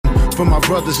From my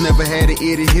brothers, never had an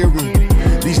ear to hear 'em.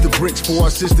 These the bricks for our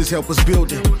sisters, help us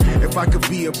build it. If I could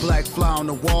be a black fly on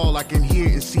the wall, I can hear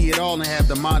and see it all and have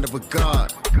the mind of a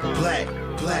god. Black,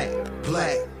 black,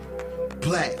 black,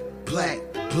 black, black,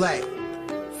 black.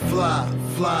 Fly,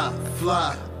 fly,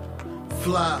 fly,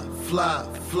 fly, fly,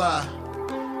 fly.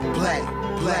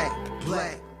 Black, black,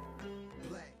 black.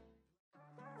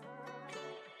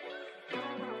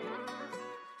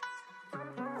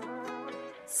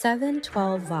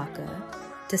 712 Vodka,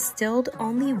 distilled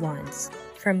only once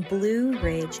from Blue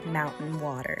Ridge Mountain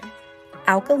Water.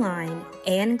 Alkaline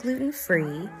and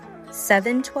gluten-free,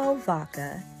 712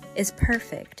 Vodka is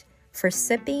perfect for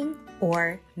sipping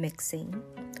or mixing.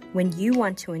 When you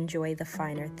want to enjoy the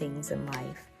finer things in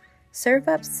life, serve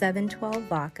up 712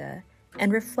 Vodka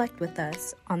and reflect with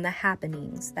us on the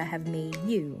happenings that have made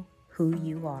you who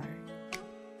you are.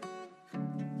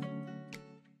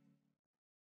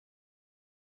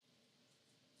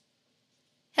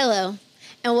 Hello,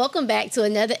 and welcome back to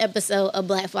another episode of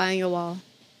Black Fly on Your Wall.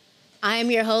 I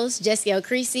am your host, Jessica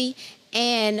Creasy,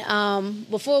 and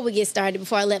before we get started,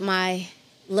 before I let my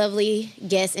lovely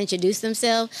guests introduce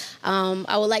themselves,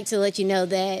 I would like to let you know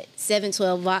that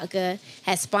 712 Vodka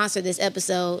has sponsored this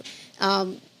episode.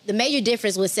 The major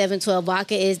difference with 712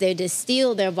 Vodka is they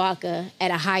distill their vodka at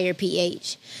a higher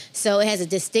pH. So it has a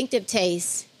distinctive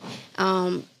taste,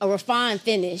 a refined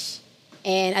finish,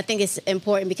 and I think it's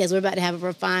important because we're about to have a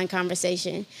refined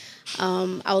conversation.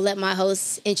 I will let my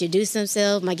hosts introduce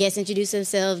themselves, my guests introduce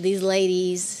themselves. These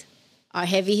ladies are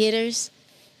heavy hitters.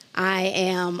 I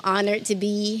am honored to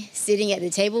be sitting at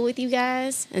the table with you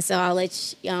guys, and so I'll let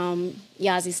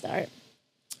Yazi start.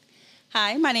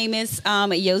 Hi, my name is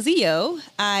Yozi Yo.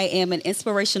 I am an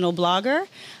inspirational blogger.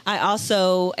 I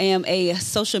also am a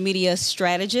social media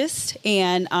strategist,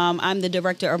 and I'm the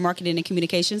director of marketing and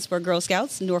communications for Girl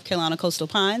Scouts, North Carolina Coastal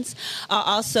Pines. I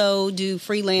also do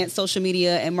freelance social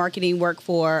media and marketing work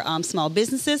for small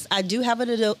businesses. I do have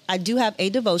a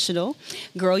devotional,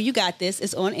 Girl You Got This.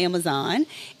 It's on Amazon,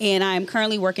 and I'm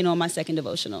currently working on my second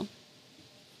devotional.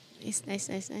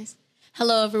 Nice.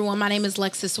 Hello, everyone. My name is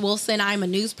Lexis Wilson. I'm a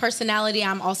news personality.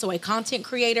 I'm also a content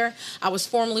creator. I was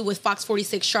formerly with Fox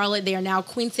 46 Charlotte. They are now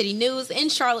Queen City News in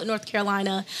Charlotte, North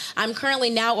Carolina. I'm currently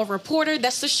now a reporter.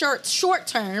 That's the short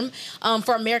term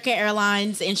for American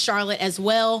Airlines in Charlotte as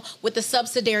well with the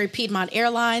subsidiary Piedmont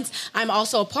Airlines. I'm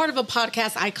also a part of a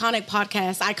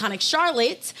Iconic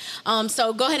Charlotte.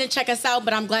 So go ahead and check us out.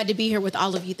 But I'm glad to be here with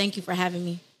all of you. Thank you for having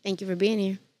me. Thank you for being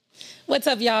here. What's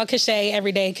up, y'all? Kashay,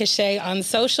 Everyday Kashay on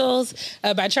socials.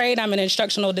 By trade, I'm an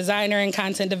instructional designer and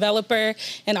content developer.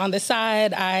 And on the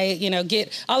side, I,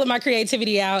 get all of my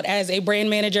creativity out as a brand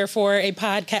manager for a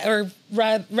podcast, or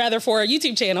rather for a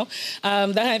YouTube channel,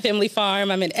 The Hunt Family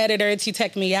Farm. I'm an editor to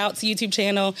Tech Me Out's YouTube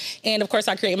channel. And of course,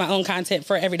 I create my own content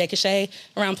for Everyday Kashay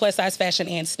around plus size fashion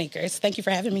and sneakers. Thank you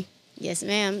for having me. Yes,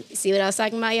 ma'am. See what I was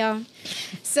talking about, y'all?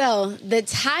 So the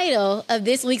title of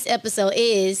this week's episode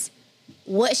is,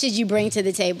 what should you bring to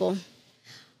the table?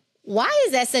 Why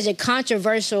is that such a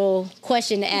controversial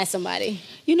question to ask somebody?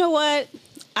 You know what?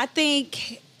 I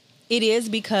think it is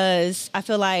because I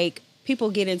feel like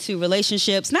people get into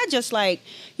relationships, not just like,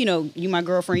 you my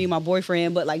girlfriend, you my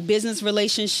boyfriend, but like business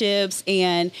relationships,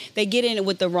 and they get in it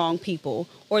with the wrong people,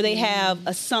 or they have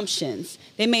assumptions.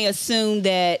 They may assume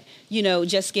that,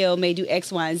 Jessica may do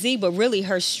X, Y, and Z, but really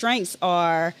her strengths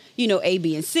are, A,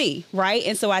 B, and C, right?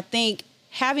 And so I think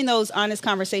having those honest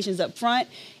conversations up front,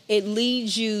 it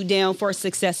leads you down for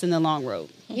success in the long road.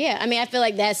 Yeah, I feel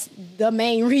like that's the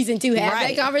main reason to have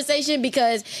that conversation,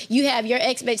 because you have your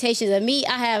expectations of me,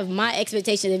 I have my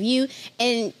expectations of you,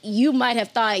 and you might have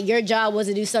thought your job was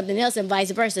to do something else and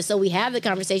vice versa. So we have the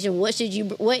conversation, what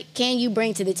can you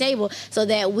bring to the table so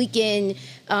that we can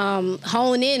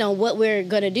hone in on what we're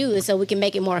going to do and so we can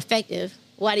make it more effective.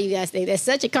 Why do you guys think that's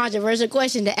such a controversial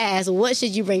question to ask? What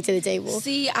should you bring to the table?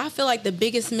 See, I feel like the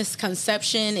biggest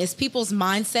misconception is people's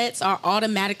mindsets are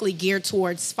automatically geared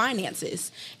towards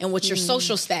finances and what your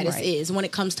social status is when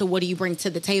it comes to what do you bring to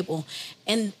the table.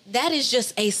 And that is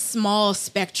just a small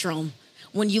spectrum.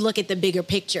 When you look at the bigger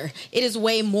picture, it is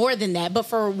way more than that. But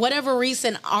for whatever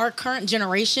reason, our current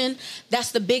generation,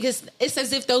 that's the biggest. It's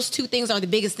as if those two things are the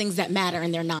biggest things that matter,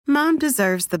 and they're not. Mom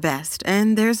deserves the best,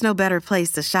 and there's no better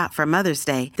place to shop for Mother's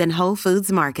Day than Whole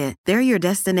Foods Market. They're your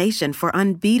destination for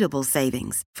unbeatable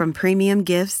savings, from premium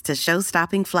gifts to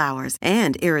show-stopping flowers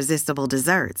and irresistible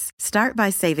desserts. Start by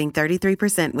saving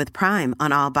 33% with Prime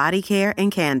on all body care and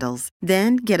candles.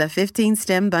 Then get a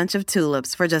 15-stem bunch of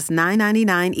tulips for just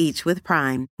 $9.99 each with Prime.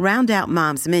 prime. Round out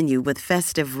Mom's menu with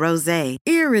festive rosé,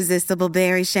 irresistible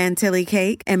berry chantilly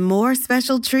cake, and more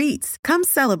special treats. Come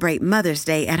celebrate Mother's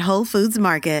Day at Whole Foods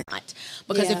Market.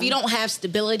 Because if you don't have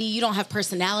stability, you don't have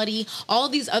personality, all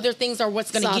these other things are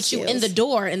what's going to get you in the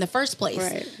door in the first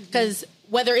place. Because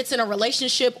whether it's in a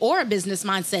relationship or a business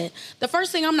mindset, the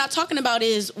first thing I'm not talking about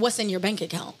is what's in your bank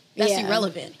account. That's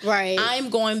irrelevant. Right. I'm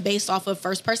going based off of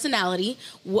first personality.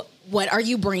 What are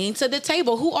you bringing to the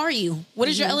table? Who are you? What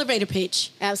is your elevator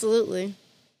pitch? Absolutely.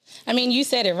 I mean, you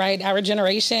said it, right? Our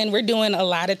generation, we're doing a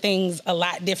lot of things a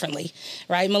lot differently,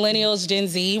 right? Millennials, Gen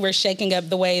Z, we're shaking up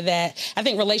the way that I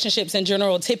think relationships in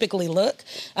general typically look.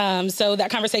 So that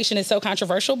conversation is so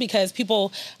controversial because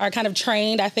people are kind of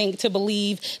trained, I think, to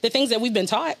believe the things that we've been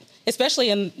taught, especially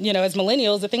in, as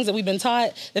millennials, the things that we've been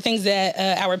taught, the things that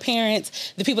our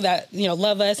parents, the people that,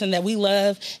 love us and that we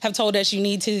love have told us you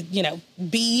need to,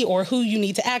 be or who you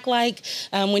need to act like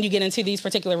when you get into these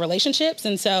particular relationships.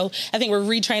 And so I think we're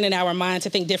retraining our mind to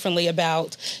think differently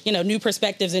about, new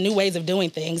perspectives and new ways of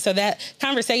doing things. So that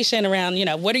conversation around,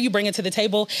 what are you bringing to the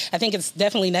table? I think it's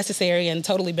definitely necessary and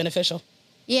totally beneficial.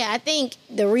 Yeah, I think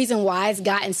the reason why it's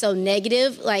gotten so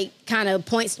negative, kind of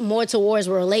points more towards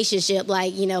a relationship,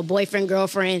 boyfriend,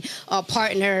 girlfriend, or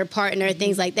partner,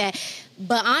 things like that.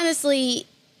 But honestly,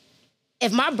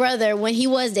 if my brother, when he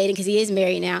was dating, because he is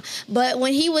married now, but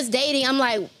when he was dating, I'm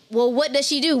like, well, what does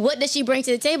she do? What does she bring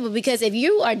to the table? Because if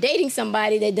you are dating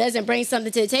somebody that doesn't bring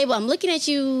something to the table, I'm looking at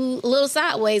you a little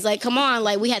sideways. Come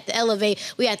on, we have to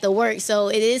elevate, we have to work. So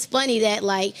it is funny that,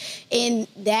 in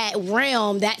that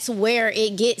realm, that's where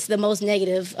it gets the most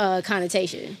negative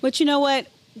connotation. But you know what?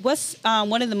 What's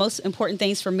one of the most important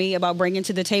things for me about bringing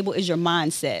to the table is your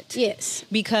mindset. Yes.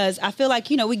 Because I feel like,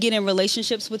 we get in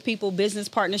relationships with people, business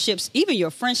partnerships, even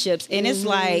your friendships, and it's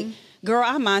like, girl,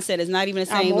 our mindset is not even the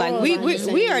same.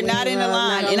 We are not in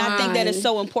alignment. And I think that is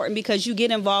so important because you get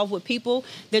involved with people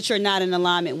that you're not in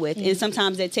alignment with. And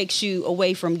sometimes that takes you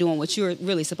away from doing what you're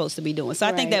really supposed to be doing. So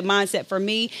I think that mindset for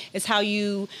me is how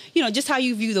you, just how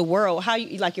you view the world, how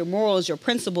you, your morals, your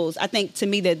principles. I think to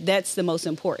me that's the most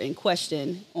important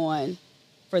question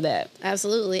for that.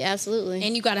 Absolutely.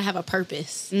 And you got to have a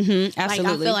purpose. Absolutely.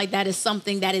 I feel like that is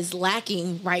something that is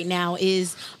lacking right now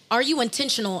is, are you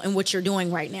intentional in what you're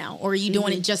doing right now? Or are you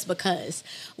doing it just because?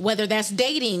 Whether that's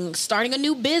dating, starting a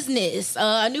new business,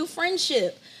 a new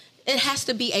friendship, it has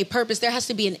to be a purpose. There has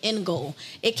to be an end goal.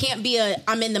 It can't be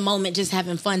I'm in the moment just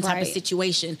having fun type of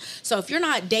situation. So if you're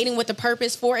not dating with a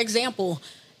purpose, for example,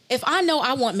 if I know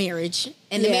I want marriage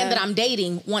and the man that I'm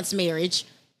dating wants marriage,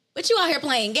 but you out here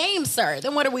playing games, sir,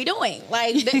 then what are we doing?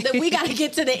 We got to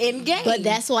get to the end game. But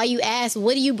that's why you ask,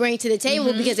 what do you bring to the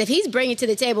table? Because if he's bringing to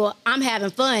the table, I'm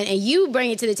having fun, and you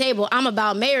bring it to the table, I'm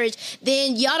about marriage,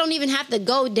 then y'all don't even have to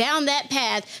go down that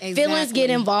path. Exactly. Feelings get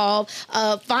involved,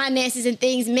 finances and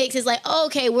things mix. It's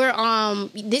okay, we're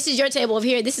this is your table over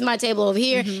here, this is my table over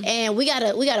here, and we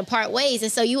gotta part ways.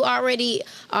 And so you already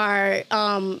are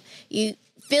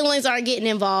feelings are getting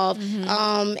involved.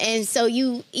 And so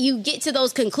you get to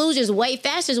those conclusions way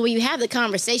faster when you have the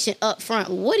conversation up front.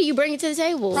 What are you bringing to the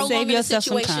table? Save yourself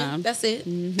some time. That's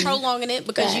it. Prolonging it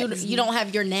because you don't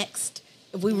have your next.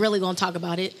 If we really going to talk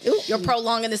about it, you're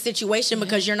prolonging the situation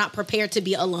because you're not prepared to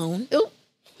be alone.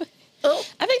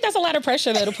 I think that's a lot of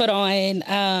pressure though to put on,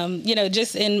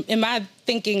 just in my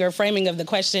thinking or framing of the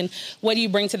question, what do you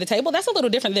bring to the table? That's a little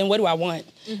different than what do I want,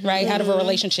 right, out of a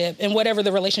relationship and whatever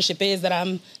the relationship is that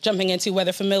I'm jumping into,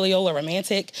 whether familial or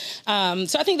romantic. So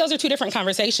I think those are two different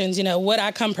conversations. What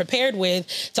I come prepared with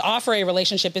to offer a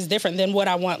relationship is different than what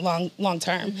I want long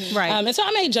term. Right. And so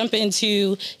I may jump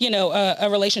into, a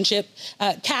relationship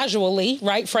casually,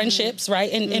 right, friendships,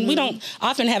 right, and we don't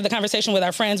often have the conversation with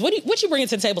our friends. What you bringing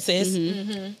to the table, sis?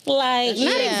 Not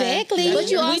exactly. But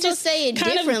you also say it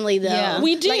differently, though. Yeah.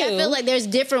 We do. I feel like there's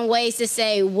different ways to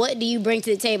say, what do you bring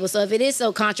to the table? So if it is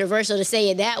so controversial to say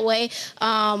it that way,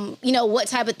 what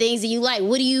type of things do you like?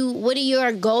 What are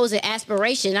your goals and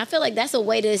aspirations? I feel like that's a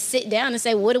way to sit down and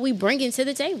say, what are we bringing to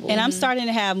the table? And I'm starting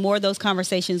to have more of those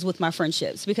conversations with my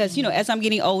friendships because, as I'm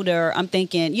getting older, I'm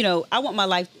thinking, I want my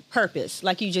life purpose,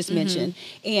 like you just mentioned.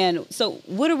 And so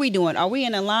what are we doing? Are we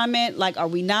in alignment? Are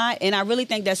we not? And I really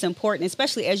think that's important,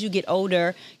 especially as you get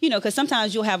older, because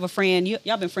sometimes you'll have a friend,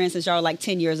 y'all been friends since y'all are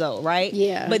 10 years old, right?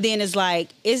 Yeah. But then it's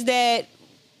is that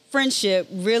friendship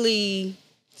really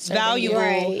valuable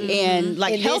and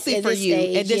healthy for you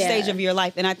at this stage of your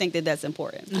life? And I think that that's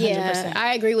important. 100%. Yeah,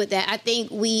 I agree with that. I think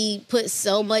we put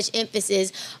so much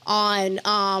emphasis on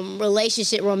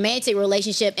romantic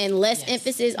relationship, and less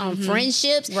emphasis on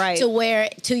friendships, to where,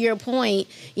 to your point,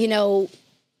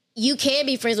 you can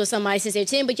be friends with somebody since they're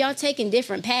 10, but y'all taking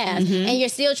different paths, and you're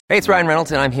still. Hey, it's Ryan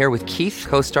Reynolds, and I'm here with Keith,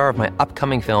 co-star of my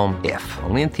upcoming film, If,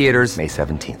 only in theaters May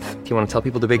 17th. Do you want to tell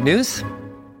people the big news?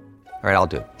 All right, I'll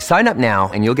do it. Sign up now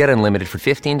and you'll get unlimited for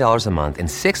 $15 a month and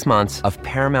 6 months of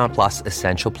Paramount Plus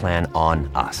Essential Plan on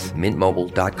us.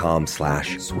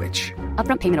 MintMobile.com/switch.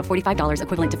 Upfront payment of $45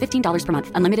 equivalent to $15 per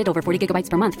month. Unlimited over 40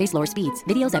 gigabytes per month. Face lower speeds.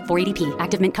 Videos at 480p.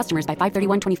 Active Mint customers by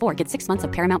 531.24 get 6 months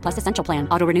of Paramount Plus Essential Plan.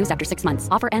 Auto renews after 6 months.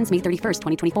 Offer ends May 31st,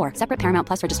 2024. Separate Paramount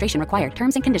Plus registration required.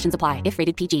 Terms and conditions apply if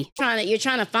rated PG. You're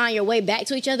trying to find your way back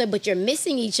to each other, but you're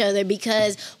missing each other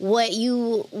because what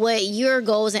your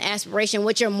goals and aspiration,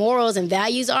 what your morals and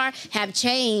values are, have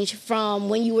changed from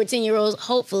when you were 10-year-olds,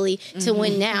 hopefully, to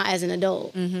when now as an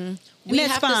adult. We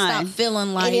have to stop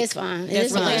feeling like it is fine.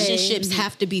 that relationships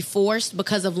have to be forced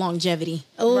because of longevity.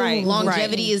 Right.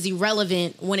 Longevity is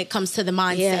irrelevant when it comes to the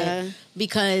mindset. Yeah.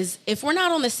 Because if we're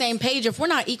not on the same page, if we're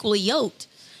not equally yoked,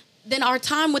 then our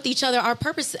time with each other, our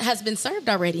purpose has been served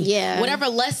already. Yeah. Whatever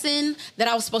lesson that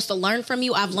I was supposed to learn from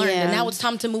you, I've learned. Yeah. And now it's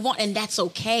time to move on. And that's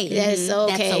okay. That is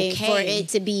okay, That's for it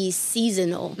to be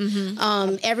seasonal.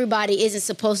 Everybody isn't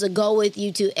supposed to go with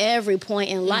you to every point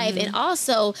in life. And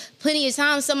also, plenty of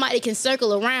times somebody can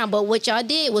circle around, but what y'all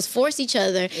did was force each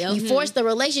other. You forced the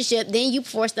relationship, then you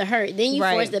forced the hurt, then you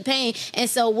forced the pain. And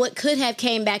so what could have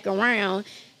came back around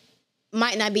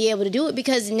might not be able to do it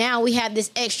because now we have this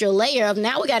extra layer of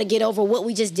now we got to get over what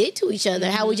we just did to each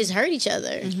other, how we just hurt each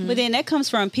other. But then that comes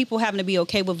from people having to be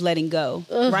okay with letting go,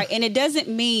 right? And it doesn't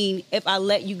mean if I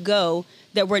let you go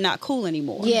that we're not cool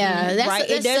anymore. Yeah, that's, right.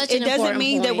 That's such an it doesn't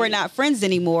mean point. that we're not friends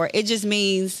anymore. It just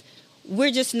means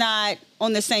we're just not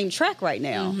on the same track right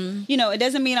now. You know, it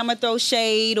doesn't mean I'm going to throw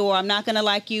shade or I'm not going to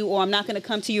like you or I'm not going to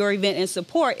come to your event and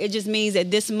support. It just means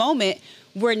at this moment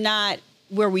we're not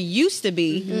where we used to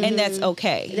be, and that's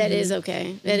okay. That is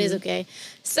okay. That is okay.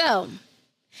 So,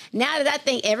 now that I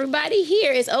think everybody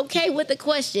here is okay with the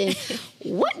question,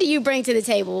 what do you bring to the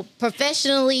table?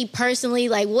 Professionally, personally,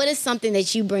 like what is something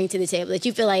that you bring to the table that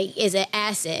you feel like is an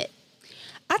asset?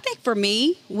 I think for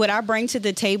me, what I bring to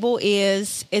the table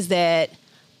is that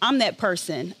I'm that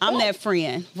person. I'm that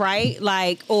friend, right?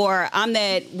 Like, or I'm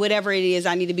that whatever it is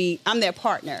I need to be. I'm that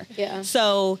partner. Yeah.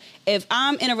 So if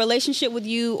I'm in a relationship with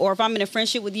you or if I'm in a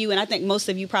friendship with you, and I think most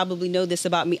of you probably know this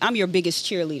about me, I'm your biggest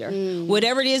cheerleader.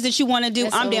 Whatever it is that you want to do,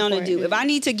 That's I'm so down important. to do. If I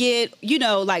need to get,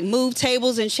 like move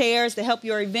tables and chairs to help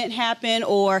your event happen,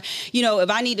 or, if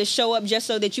I need to show up just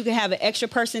so that you can have an extra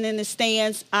person in the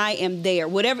stands, I am there.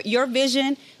 Whatever your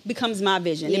vision becomes my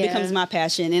vision. Yeah. It becomes my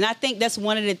passion. And I think that's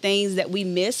one of the things that we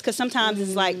miss because sometimes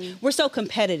it's like we're so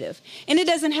competitive and it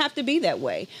doesn't have to be that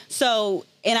way. So,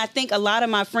 and I think a lot of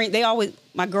my friends,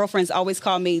 my girlfriends always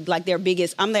call me like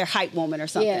I'm their hype woman or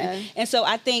something. Yeah. And so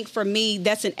I think for me,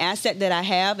 that's an asset that I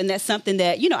have. And that's something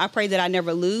that, I pray that I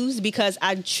never lose because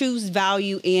I choose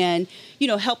value in,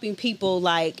 helping people,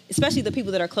 like, especially the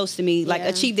people that are close to me, like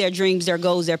achieve their dreams, their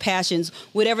goals, their passions,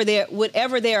 whatever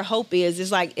their hope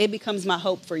is like, it becomes my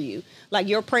hope for you. Like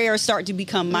your prayers start to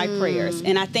become my prayers.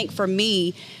 And I think for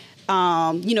me,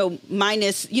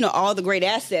 minus, all the great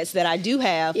assets that I do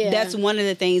have, that's one of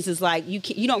the things is like,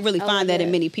 you don't really find that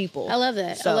in many people. I love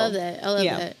that. So, I love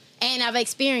that. And I've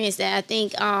experienced that. I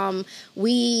think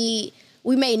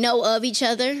we may know of each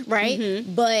other, right?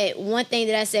 But one thing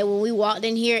that I said when we walked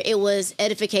in here, it was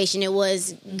edification. It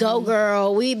was go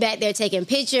girl. We back there taking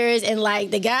pictures and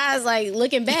like the guys like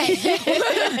looking back.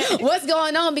 What's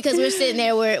going on? Because we're sitting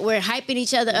there, we're hyping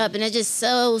each other up. And it's just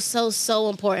so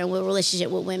important with a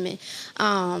relationship with women.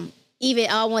 Even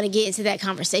I want to get into that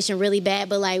conversation really bad,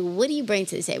 but like, what do you bring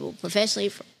to the table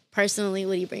professionally? Personally,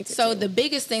 what do you bring to the table? So the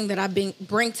biggest thing that I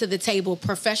bring to the table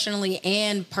professionally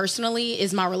and personally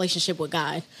is my relationship with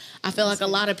God. I feel like a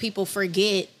lot of people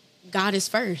forget God is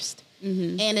first.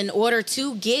 And in order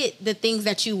to get the things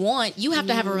that you want, you have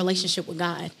to have a relationship with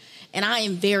God. And I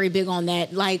am very big on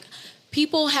that. Like,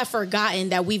 people have forgotten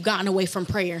that we've gotten away from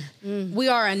prayer. We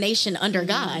are a nation under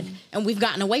God, and we've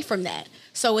gotten away from that.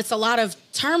 So it's a lot of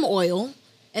turmoil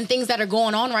and things that are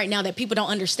going on right now that people don't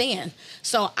understand.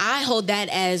 So I hold that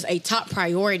as a top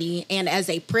priority and as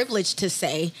a privilege to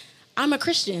say, I'm a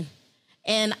Christian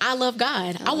and I love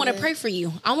God. I want to pray for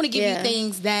you. I want to give you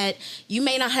things that you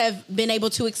may not have been able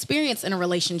to experience in a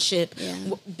relationship,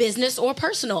 business or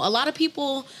personal. A lot of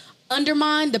people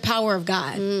undermine the power of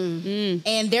God.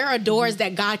 And there are doors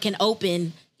that God can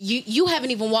open. You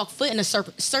haven't even walked foot in a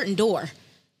certain door,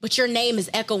 but your name is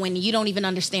echoing and you don't even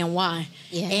understand why.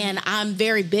 And I'm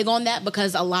very big on that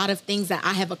because a lot of things that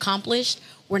I have accomplished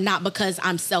were not because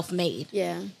I'm self-made.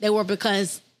 They were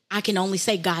because I can only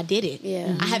say God did it.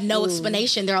 I have no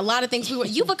explanation. There are a lot of things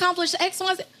you've accomplished X,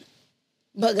 Y, Z.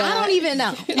 But God. I don't even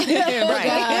know. So being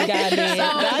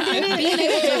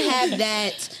able to have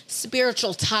that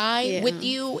spiritual tie with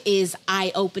you is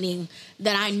eye-opening,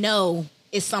 that I know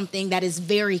is something that is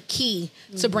very key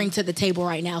to bring to the table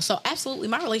right now. So absolutely,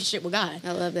 my relationship with God.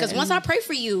 I love that. Because once I pray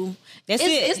for you, it's a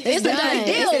done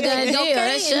deal. It's a done deal. Okay?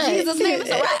 That's In Jesus' name,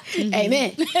 it's all right.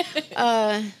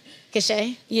 Amen.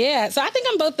 Kashay? Yeah, so I think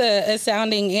I'm both a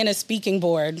sounding and a speaking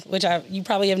board, which you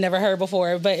probably have never heard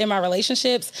before. But in my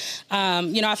relationships,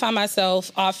 I find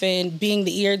myself often being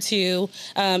the ear to,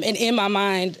 and in my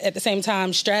mind at the same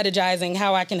time strategizing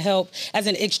how I can help as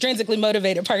an extrinsically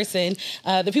motivated person,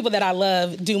 the people that I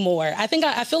love do more. I think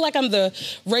I feel like I'm the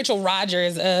Rachel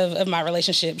Rodgers of my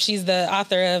relationship. She's the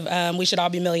author of We Should All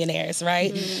Be Millionaires,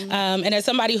 right? Mm-hmm. And as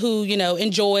somebody who,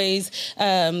 enjoys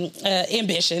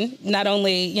ambition, not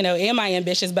only, am I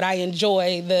ambitious, but I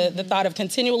enjoy the thought of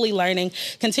continually learning,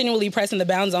 continually pressing the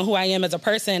bounds on who I am as a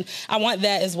person. I want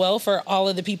that as well for all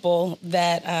of the people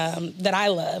that I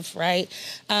love, right?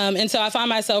 And so I find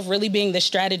myself really being the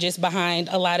strategist behind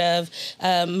a lot of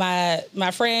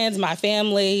my friends, my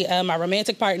family, my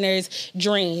romantic partners'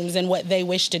 dreams and what they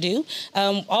wish to do,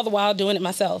 all the while doing it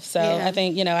myself. So I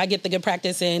think, I get the good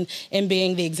practice in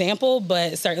being the example,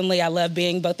 but certainly I love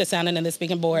being both the sounding and the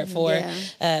speaking board for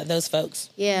those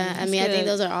folks. Yeah. I mean, I think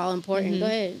those are all important. Go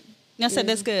ahead. I said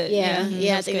that's good. Yeah,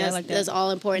 I think good. that's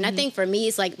all important. I think for me,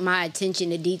 it's like my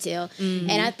attention to detail.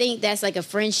 And I think that's like a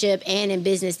friendship and in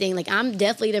business thing. Like, I'm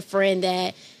definitely the friend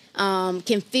that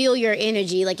can feel your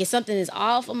energy. Like, if something is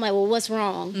off, I'm like, well, what's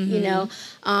wrong?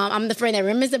 I'm the friend that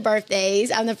remembers the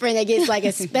birthdays. I'm the friend that gets like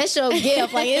a special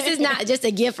gift. Like, this is not just a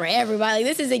gift for everybody.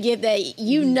 Like, this is a gift that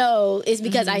it's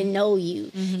because I know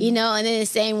you, and then the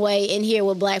same way in here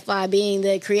with Black Fly being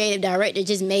the creative director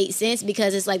just made sense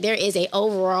because it's like there is a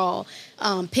overall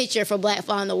picture for Black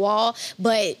Fly on the wall.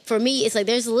 But for me, it's like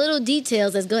there's little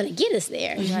details that's going to get us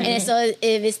there. Right. And so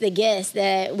if it's the guests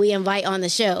that we invite on the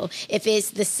show, if it's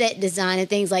the set design and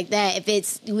things like that, if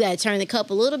it's we got to turn the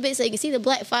cup a little bit so you can see the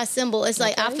Black Fly symbol, it's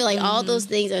like I feel like all those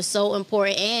things are so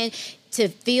important. And to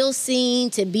feel seen,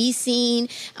 to be seen,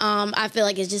 I feel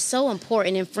like it's just so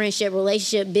important in friendship,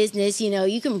 relationship, business.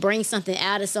 You can bring something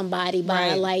out of somebody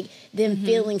by like them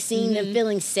feeling seen, them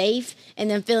feeling safe, and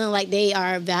them feeling like they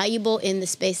are valuable in the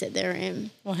space that they're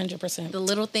in. 100%. The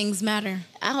little things matter.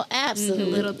 Oh,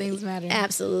 absolutely. Little things matter.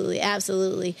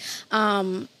 Absolutely.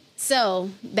 So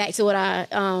back to what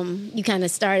you kind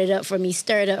of stirred up for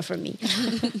me.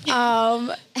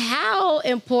 How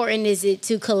important is it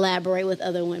to collaborate with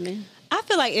other women? I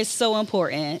feel like it's so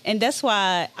important. And that's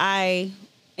why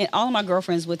and all of my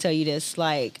girlfriends would tell you this,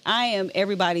 like, I am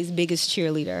everybody's biggest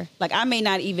cheerleader. Like, I may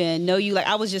not even know you. Like,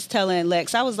 I was just telling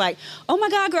Lex, I was like, oh my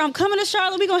God, girl, I'm coming to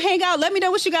Charlotte. We're going to hang out. Let me know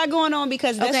what you got going on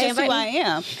because that's just who I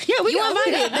am. Yeah, we got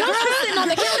invited. The girl sitting on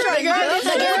the couch right now.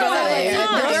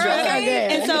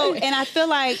 And I feel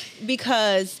like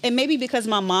maybe because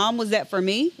my mom was that for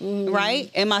me, right?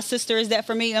 And my sister is that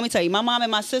for me. Let me tell you, my mom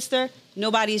and my sister,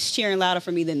 nobody's cheering louder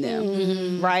for me than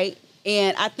them, right?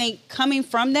 And I think coming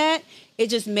from that, it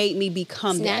just made me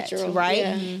become that, right?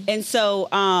 Yeah. And so,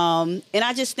 and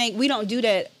I just think we don't do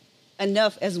that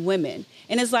enough as women.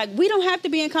 And it's like, we don't have to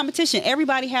be in competition.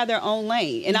 Everybody have their own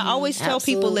lane. And I always tell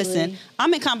people, listen,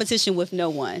 I'm in competition with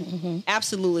no one.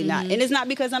 Absolutely not. And it's not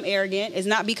because I'm arrogant. It's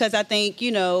not because I think,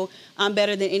 I'm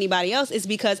better than anybody else. It's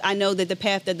because I know that the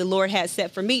path that the Lord has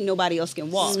set for me, nobody else can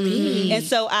walk. And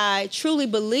so I truly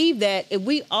believe that if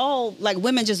we all, like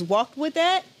women, just walked with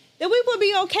that, then we would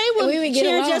be okay with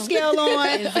cheering Jessica on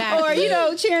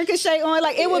or, cheering Kashay on.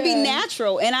 Like, it would be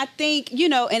natural. And I think,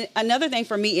 and another thing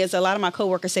for me is a lot of my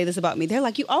coworkers say this about me. They're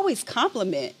like, you always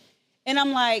compliment. And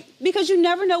I'm like, because you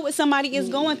never know what somebody is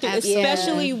going through,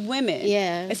 especially women.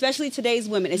 Yeah. Especially today's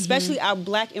women, especially our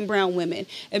Black and brown women.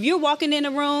 If you're walking in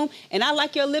a room and I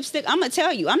like your lipstick, I'm going to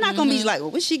tell you. I'm not going to be like, well,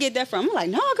 where'd she get that from? I'm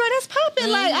like, no, girl, that's popping.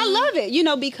 Like, I love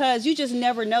it, because you just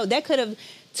never know. That could have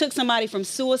took somebody from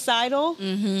suicidal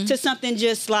to something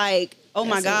just like, oh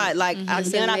my God, like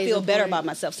then I feel better about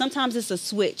myself. Sometimes it's a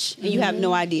switch and you have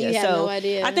no idea.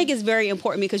 I think it's very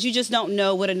important because you just don't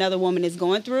know what another woman is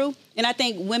going through. And I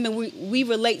think women, we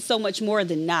relate so much more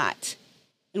than not.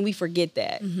 And we forget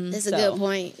that. That's a good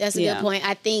point. That's a good point.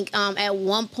 I think at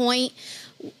one point,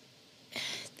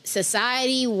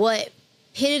 society,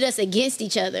 pitted us against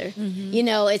each other.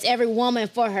 It's every woman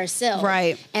for herself.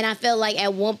 Right. And I felt like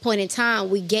at one point in time,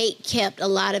 we gate-kept a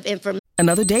lot of information.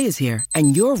 Another day is here,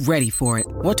 and you're ready for it.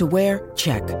 What to wear?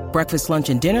 Check. Breakfast, lunch,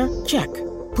 and dinner? Check.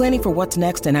 Planning for what's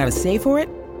next and how to save for it?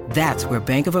 That's where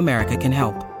Bank of America can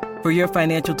help. For your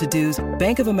financial to-dos,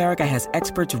 Bank of America has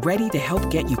experts ready to help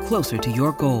get you closer to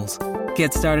your goals.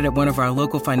 Get started at one of our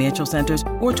local financial centers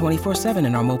or 24/7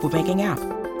 in our mobile banking app.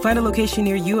 Find a location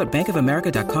near you at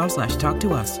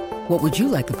bankofamerica.com/talktous. What would you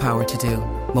like the power to do?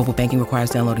 Mobile banking requires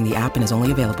downloading the app and is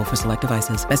only available for select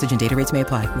devices. Message and data rates may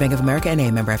apply. Bank of America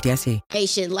N.A., member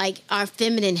FDIC. Like our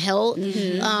feminine health,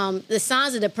 the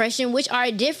signs of depression, which are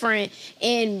different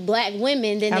in Black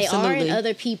women than they are in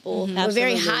other people. We're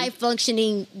very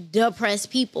high-functioning,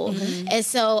 depressed people. And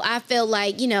so I feel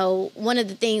like, one of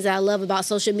the things I love about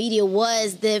social media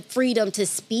was the freedom to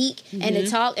speak and to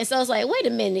talk. And so it's like, wait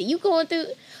a minute, you going through...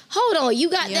 Hold on, you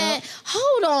got that?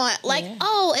 Hold on.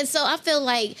 And so I feel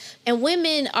like, and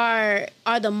women are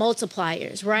the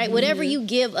multipliers, right? Whatever you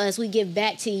give us, we give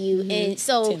back to you. And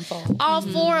so all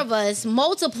four of us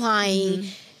multiplying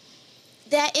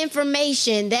that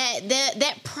information,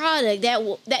 that product,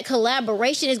 that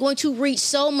collaboration is going to reach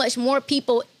so much more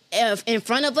people in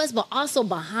front of us, but also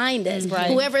behind us. Right.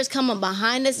 Whoever is coming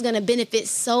behind us is going to benefit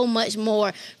so much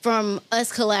more from us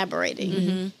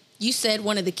collaborating. You said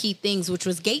one of the key things, which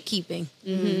was gatekeeping.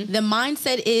 The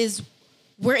mindset is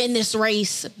we're in this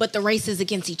race, but the race is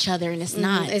against each other, and it's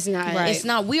not. It's not. Right. It's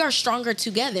not. We are stronger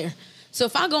together. So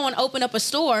if I go and open up a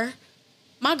store,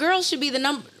 my girls should be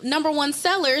the number one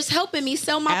sellers helping me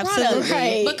sell my product.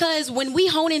 Right. Because when we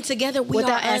hone in together, we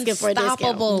are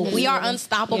unstoppable. We are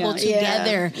unstoppable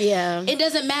together. Yeah. It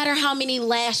doesn't matter how many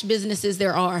lash businesses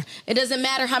there are. It doesn't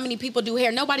matter how many people do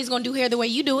hair. Nobody's going to do hair the way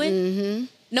you do it.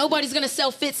 Nobody's going to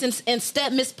sell fits and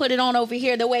step miss put it on over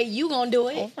here the way you going to do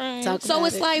it. So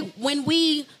it's like when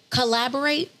we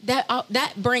collaborate,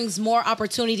 that brings more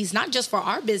opportunities, not just for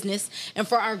our business and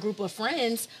for our group of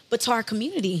friends, but to our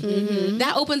community.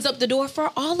 That opens up the door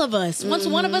for all of us. Once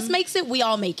one of us makes it, we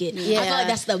all make it. I feel like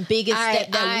that's the biggest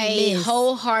step that we miss. I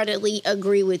wholeheartedly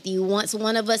agree with you. Once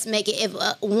one of us make it, if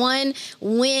one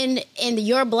win in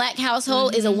your Black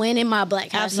household is a win in my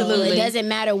Black household. It doesn't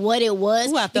matter what it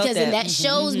was, because then that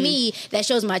shows me, that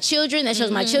shows my children, that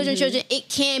shows my children's children, it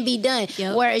can be done.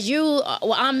 Whereas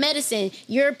I'm medicine,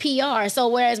 you're PR. So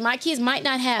whereas my kids might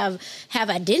not have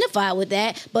identified with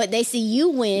that, but they see you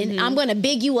win, I'm going to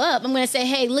big you up. I'm going to say,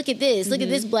 hey, look at this. Look at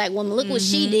this Black woman. Look what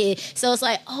she did. So it's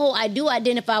like, oh, I do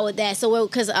identify with that. So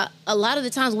because a lot of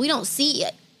the times we don't see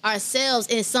ourselves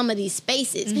in some of these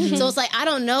spaces. So it's like, I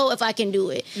don't know if I can do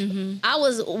it. I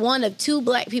was one of 2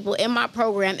 Black people in my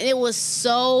program, and it was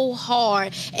so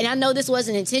hard. And I know this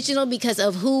wasn't intentional because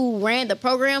of who ran the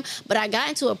program, but I got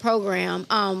into a program.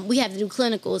 We had to do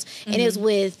clinicals, and it was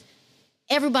with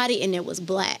everybody in there was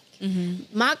Black.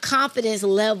 My confidence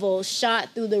level shot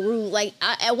through the roof. Like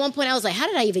at one point I was like, how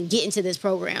did I even get into this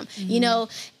program?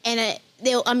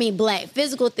 And Black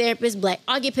physical therapist, Black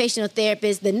occupational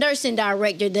therapist, the nursing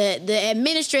director, the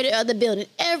administrator of the building,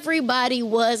 everybody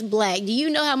was Black. Do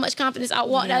you know how much confidence I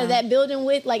walked out of that building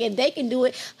with? Like, if they can do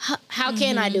it, how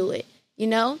can I do it?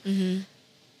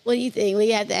 What do you think? What do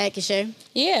you have to add, Kashay?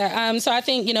 Yeah. So I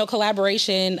think,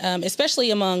 collaboration,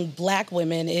 especially among Black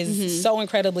women, is so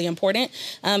incredibly important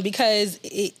because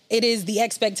it is the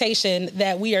expectation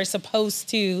that we are supposed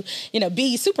to,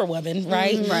 be superwoman,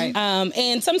 right? Right.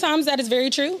 And sometimes that is very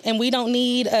true. And we don't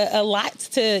need a lot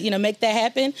to, make that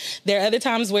happen. There are other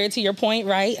times where, to your point,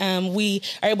 right, we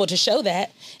are able to show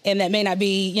that. And that may not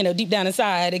be, deep down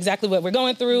inside exactly what we're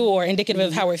going through or indicative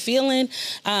of how we're feeling.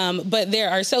 But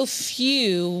there are so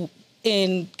few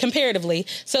comparatively,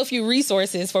 so few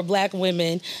resources for Black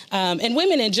women and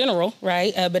women in general,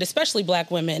 right? But especially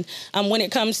Black women when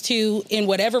it comes to, in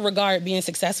whatever regard, being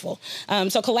successful.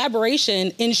 So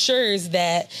collaboration ensures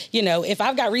that, if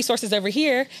I've got resources over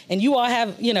here and you all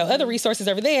have, other resources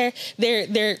over there,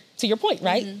 they're to your point,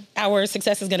 right? Our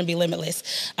success is going to be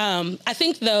limitless. I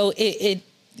think, though, it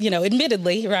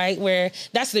admittedly, right, where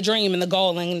that's the dream and the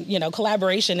goal, and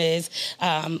collaboration is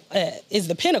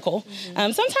the pinnacle.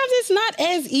 Sometimes it's not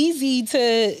as easy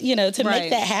to make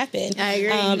that happen. I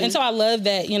agree. And so I love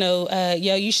that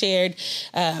you shared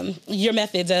your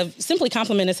methods of simply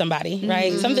complimenting somebody,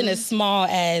 right? Something as small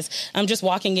as just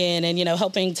walking in and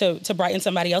helping to brighten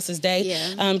somebody else's day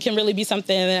can really be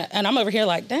something that, and I'm over here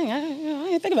like, dang, I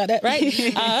didn't think about that, right?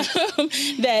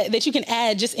 that you can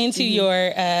add just into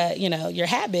your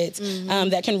habits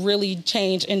that can really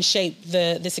change and shape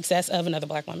the success of another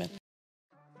Black woman.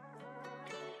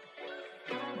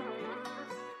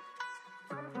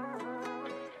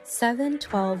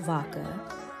 $712 Vodka,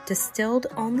 distilled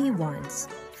only once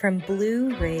from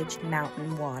Blue Ridge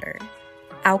Mountain Water.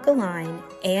 Alkaline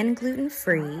and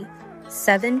gluten-free,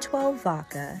 $712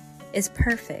 Vodka is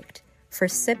perfect for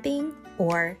sipping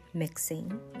or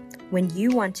mixing when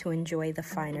you want to enjoy the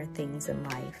finer things in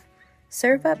life.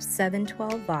 Serve up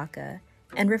 $712 Vodka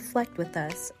and reflect with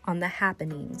us on the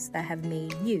happenings that have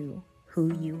made you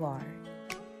who you are.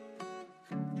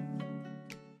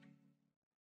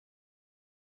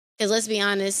 Because let's be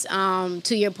honest,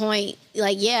 to your point,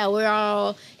 like, yeah, we're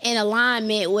all in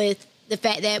alignment with the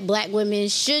fact that Black women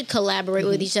should collaborate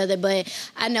with each other. But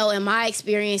I know in my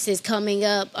experiences coming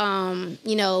up,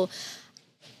 you know,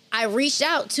 I reached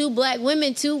out to Black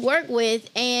women to work with,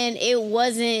 and it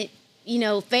wasn't, you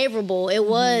know, favorable. It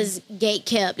was gate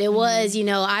kept. It was, you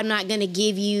know, I'm not going to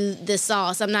give you the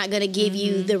sauce. I'm not going to give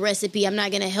you the recipe. I'm not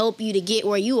going to help you to get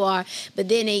where you are. But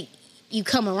then you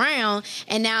come around,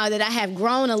 and now that I have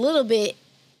grown a little bit,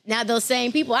 now those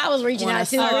same people I was reaching out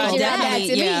to are reaching out back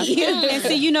to me. And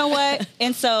see, you know what?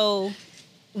 And so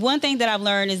one thing that I've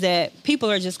learned is that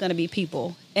people are just going to be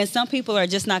people. And some people are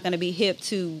just not going to be hip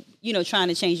to, you know, trying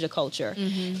to change the culture.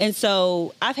 And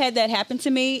so I've had that happen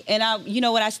to me. And you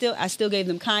know what? I still gave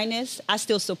them kindness. I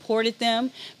still supported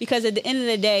them, because at the end of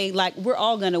the day, like, we're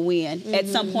all going to win at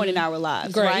some point in our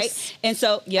lives. Grace. Right? And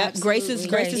so, grace is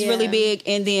really big.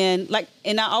 And then, like,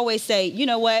 and I always say, you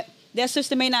know what? That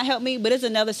sister may not help me, but there's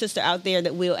another sister out there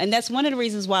that will. And that's one of the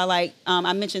reasons why, like,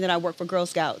 I mentioned that I work for Girl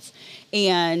Scouts.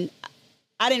 And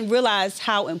I didn't realize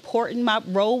how important my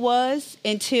role was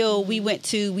until we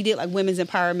did like women's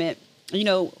empowerment. You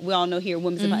know, we all know here,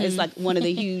 women's empowerment is like one of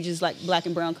the hugest, like, Black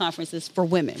and brown conferences for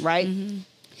women, right?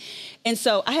 And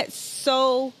so I had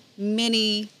so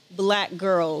many Black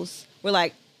girls were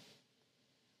like,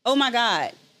 oh my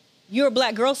God, you're a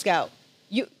Black Girl Scout.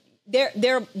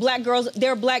 There are Black girls.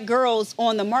 There are Black girls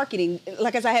on the marketing.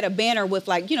 Like, as I had a banner with,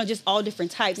 like, you know, just all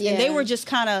different types, and they were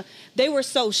just they were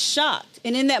so shocked.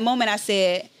 And in that moment, I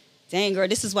said, "Dang, girl,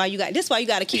 this is why you got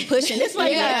to keep pushing. This is why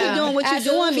you got to keep doing what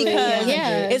you're doing, because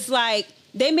it's like."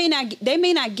 They may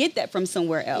not get that from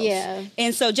somewhere else. Yeah.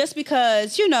 And so just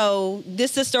because, you know,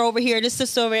 this sister over here, this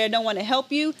sister over there don't want to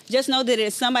help you, just know that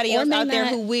there's somebody else out there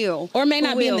who will. Or may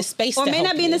not be in the space to help you. Or may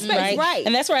not be in the space, right.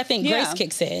 And that's where I think grace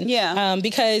kicks in. Yeah.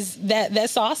 Because that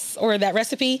sauce or that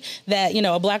recipe that, you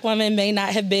know, a Black woman may not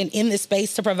have been in the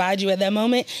space to provide you at that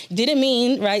moment didn't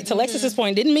mean, right, to Lexus's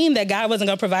point, didn't mean that God wasn't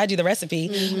going to provide you the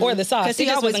recipe or the sauce. It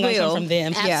just wasn't going to come from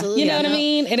them. Absolutely. You know what I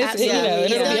mean? And it's, you know,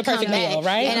 it'll be a perfect meal,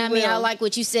 right? And I mean, I like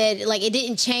what you said, like, it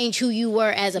didn't change who you were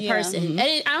as a person.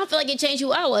 And I don't feel like it changed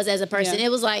who I was as a person.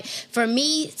 It was like, for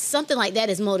me, something like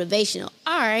that is motivational.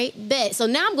 All right, bet. So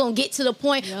now I'm going to get to the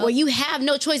point where you have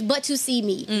no choice but to see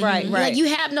me. Right. Like,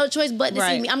 you have no choice but to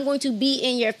see me. I'm going to be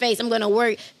in your face. I'm going to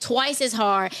work twice as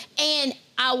hard. And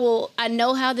I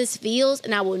know how this feels,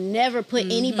 and I will never put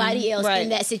anybody else in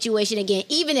that situation again.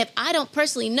 Even if I don't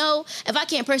personally know, if I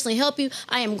can't personally help you,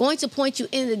 I am going to point you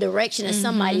in the direction of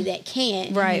somebody that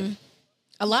can. Right.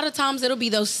 A lot of times it'll be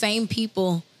those same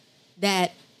people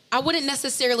that I wouldn't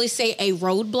necessarily say a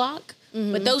roadblock,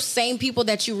 but those same people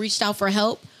that you reached out for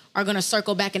help are going to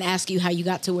circle back and ask you how you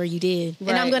got to where you did.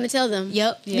 And I'm going to tell them.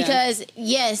 Because,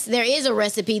 yes, there is a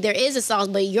recipe, there is a sauce,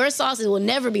 but your sauces will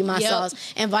never be my sauce,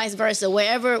 and vice versa.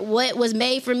 What was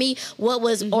made for me, what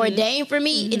was ordained for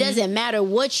me, it doesn't matter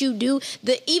what you do.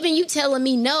 Even you telling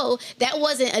me no, that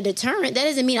wasn't a deterrent. That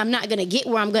doesn't mean I'm not going to get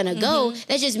where I'm going to go.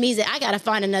 That just means that I got to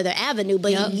find another avenue.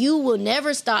 But you will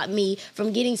never stop me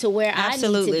from getting to where I need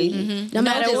to be. No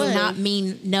matter what. Does not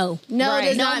mean no. No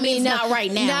does not mean no. Not right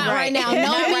now. Not right now.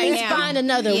 No means find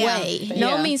another way.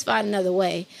 No means find another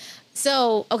way.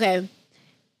 So, okay,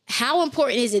 how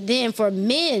important is it then for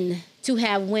men to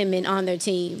have women on their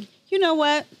team? You know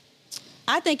what?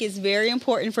 I think it's very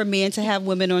important for men to have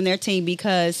women on their team,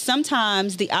 because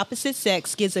sometimes the opposite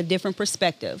sex gives a different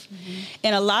perspective.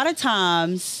 And a lot of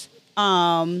times,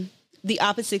 the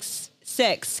opposite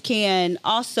sex can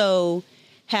also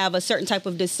have a certain type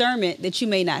of discernment that you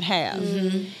may not have.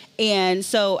 And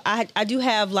so I do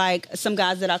have, like, some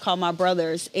guys that I call my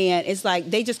brothers, and it's like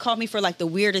they just call me for, like, the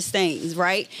weirdest things,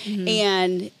 right?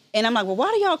 And I'm like, well, why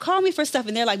do y'all call me for stuff?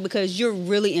 And they're like, because you're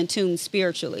really in tune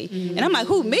spiritually. And I'm like,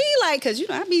 who, me? Like, because, you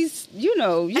know, I be, you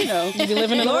know. You be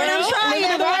living in the Lord, world. I'm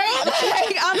trying,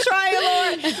 right? I'm trying,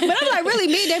 Lord. But I'm like, really,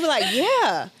 me? They be like,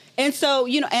 yeah. And so,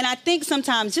 you know, and I think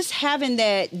sometimes just having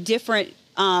that different,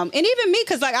 and even me,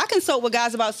 because, like, I consult with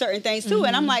guys about certain things too,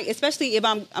 and I'm like, especially if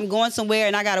I'm going somewhere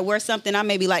and I got to wear something, I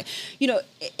may be like, you know,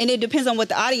 and it depends on what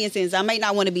the audience is. I may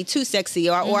not want to be too sexy,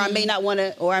 or I may not want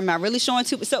to, or am I really showing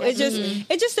too? So it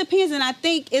just depends, and I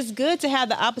think it's good to have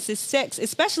the opposite sex,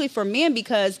 especially for men,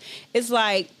 because it's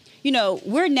like, you know,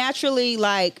 we're naturally,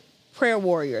 like, prayer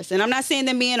warriors, and I'm not saying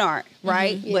that men aren't,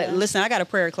 right? Mm-hmm. But listen, I got a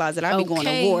prayer closet. I'll be going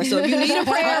to war. So if you need a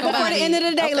prayer before the end of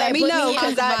the day, let me know,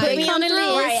 because put me on the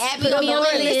list. Right, Put me on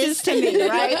the list. Listens to me,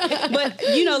 right?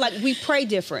 But you know, like, we pray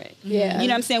different. Yeah. You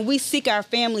know what I'm saying? We seek our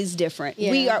families different.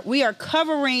 Yeah. We are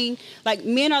covering, like,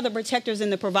 men are the protectors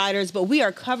and the providers, but we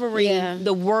are covering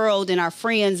the world and our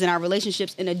friends and our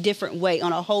relationships in a different way,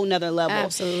 on a whole nother level.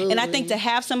 Absolutely. And I think to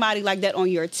have somebody like that on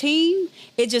your team,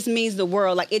 it just means the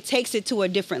world. Like, it takes it to a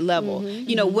different level.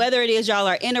 You know, whether it is y'all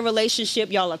are in a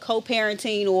relationship, y'all are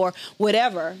co-parenting or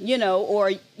whatever, you know,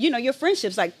 or, you know, your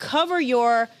friendships, like, cover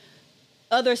your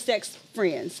other sex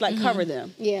friends, like, cover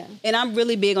them. Yeah. And I'm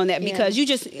really big on that, because you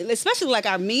just, especially like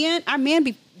our men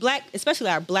be black, especially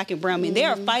our black and brown men, they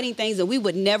are fighting things that we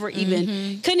would never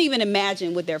even, couldn't even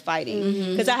imagine what they're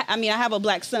fighting. Because I mean, I have a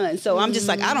black son, so I'm just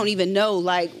like, I don't even know,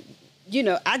 like, you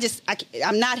know,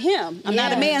 I'm not him. I'm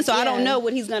not a man, so I don't know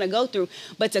what he's going to go through.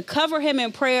 But to cover him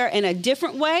in prayer in a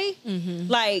different way,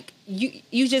 like,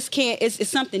 you just can't, it's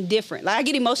something different. Like, I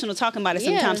get emotional talking about it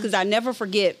sometimes, because I never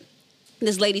forget,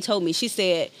 this lady told me, she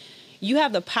said, you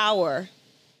have the power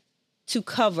to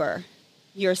cover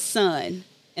your son.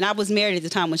 And I was married at the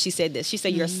time when she said this. She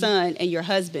said, your son and your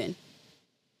husband,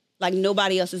 like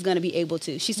nobody else is going to be able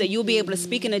to. She said, you'll be able to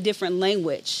speak in a different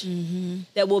language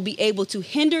that will be able to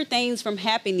hinder things from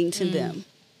happening to them.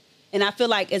 And I feel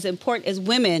like, as important as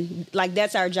women, like,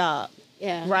 that's our job.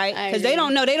 Yeah. Right? Because they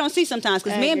don't know, they don't see sometimes.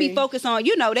 Because men be focused on,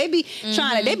 you know, they be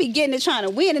trying to, they be getting it, trying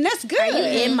to win, and that's good. Are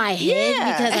you in my head?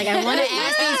 Because, like, I want to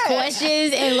ask these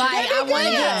questions, and, like, I want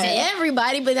to get to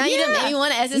everybody, but now you don't make me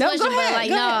want to ask this question. But,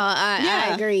 like,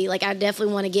 I agree. Like, I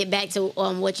definitely want to get back to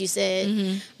what you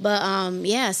said. But,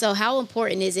 so how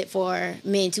important is it for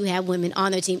men to have women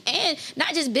on their team? And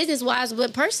not just business-wise,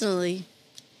 but personally.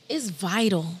 It's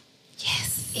vital.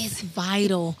 Yes, it's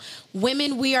vital.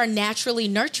 Women, we are naturally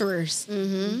nurturers.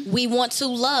 We want to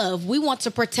love. We want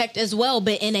to protect as well,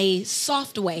 but in a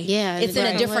soft way. Yeah. It's in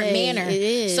a different manner. It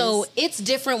is. So it's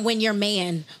different when your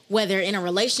man, whether in a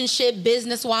relationship,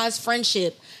 business-wise,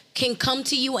 friendship, can come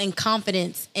to you in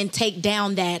confidence and take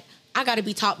down that, I got to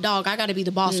be top dog. I got to be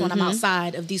the boss when I'm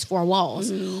outside of these four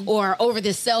walls or over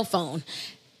this cell phone.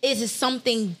 It is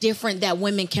something different that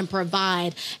women can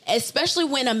provide, especially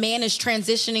when a man is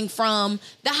transitioning from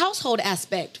the household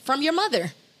aspect, from your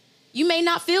mother. You may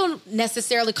not feel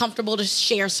necessarily comfortable to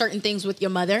share certain things with your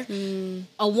mother.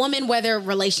 A woman, whether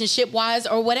relationship-wise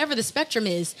or whatever the spectrum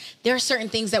is, there are certain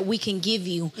things that we can give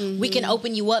you. We can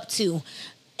open you up to.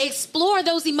 Explore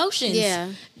those emotions.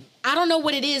 Yeah. I don't know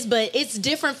what it is, but it's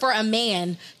different for a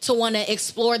man to want to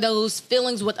explore those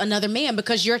feelings with another man,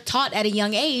 because you're taught at a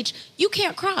young age, you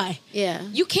can't cry. Yeah.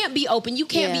 You can't be open. You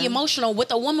can't be emotional. With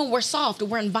a woman, we're soft.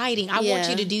 We're inviting. I want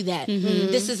you to do that.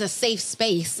 This is a safe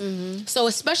space. So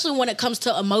especially when it comes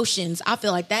to emotions, I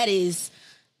feel like that is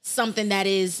something that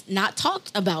is not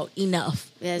talked about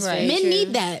enough. That's Men very true.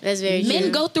 need that. That's very Men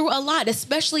true. go through a lot,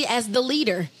 especially as the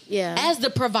leader. Yeah. As the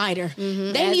provider. They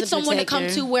As need the someone to come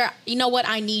protector. to where, you know what,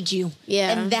 I need you.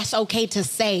 Yeah. And that's okay to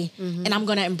say. And I'm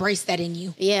going to embrace that in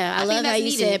you. Yeah, I think love how that's you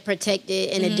needed. said protected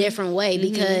in a different way,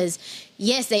 because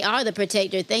yes, they are the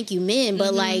protector. Thank you, men.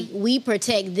 But like, we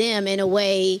protect them in a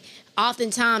way,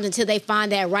 oftentimes until they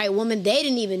find that right woman, they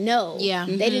didn't even know. Yeah.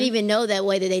 They didn't even know that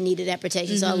way that they needed that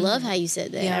protection. So I love how you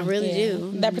said that. I really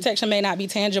do. That protection may not be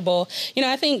tangible. You know,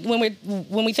 I think when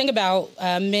we think about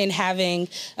men having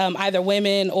either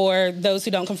women or those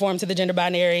who don't conform to the gender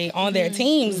binary on their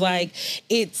teams, like,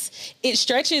 it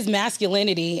stretches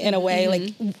masculinity in a way.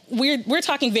 Like, we're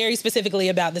talking very specifically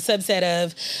about the subset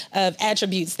of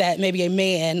attributes that maybe a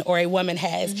man or a woman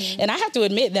has. And I have to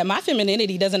admit that my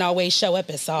femininity doesn't always show up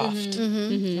as soft.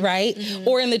 Right?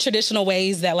 Or in the traditional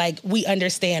ways that, like, we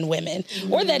understand women,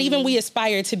 or that even we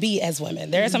aspire to be as women.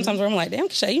 There are some times where I'm like, damn,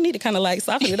 Kashay, you need to kind of like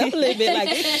soften it up a little bit,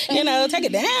 like, you know, take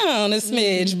it down a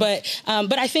smidge. But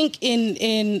I think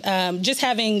in just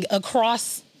having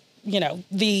across, you know,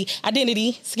 the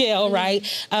identity scale, right?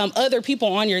 Other people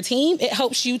on your team, it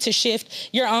helps you to shift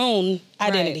your own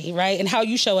identity, right? And how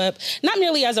you show up, not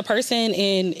merely as a person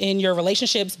in your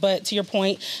relationships, but to your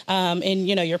point, in,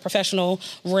 you know, your professional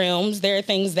realms. There are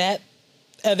things that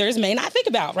others may not think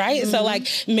about, right? So, like,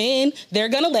 men, they're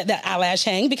going to let that eyelash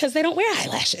hang because they don't wear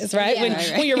eyelashes, right?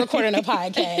 When you're recording a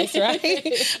podcast, right?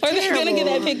 Or they're going to get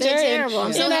that picture. They're terrible.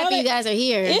 I'm so happy you guys are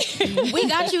here. We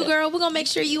got you, girl. We're going to make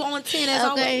sure you on 10 as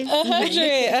always.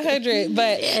 100.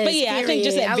 But yeah, I think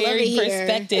just that varied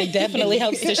perspective definitely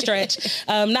helps to stretch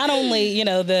not only, you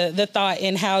know, the thought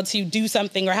in how to do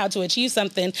something or how to achieve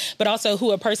something, but also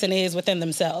who a person is within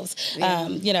themselves.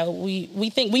 You know,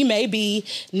 we think we may be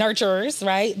nurturers, right?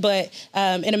 right? But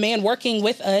in a man working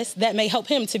with us, that may help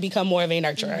him to become more of a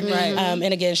nurturer. Right.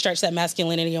 And again, stretch that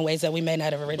masculinity in ways that we may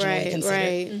not have originally considered.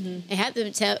 Right. And have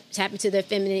to tap into their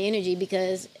feminine energy,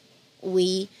 because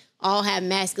we all have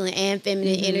masculine and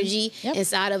feminine energy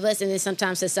inside of us, and then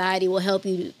sometimes society will help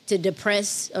you to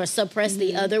depress or suppress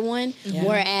the other one,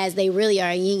 whereas they really are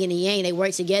a yin and a yang. They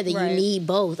work together. You need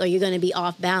both, or you're going to be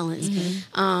off balance.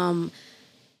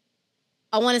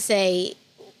 I want to say,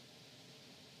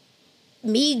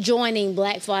 me joining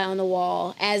Black Fly on the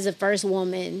Wall as the first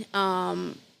woman,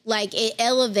 like, it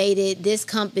elevated this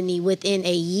company within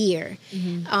a year.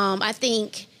 I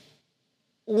think,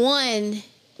 one,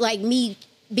 like, me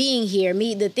being here,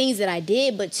 the things that I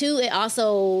did, but two, it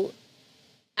also,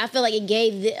 I feel like it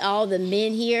gave all the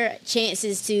men here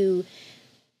chances to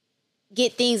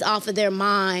get things off of their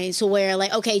minds, to where,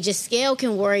 like, okay, Jasquelle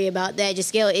can worry about that.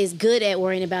 Jasquelle is good at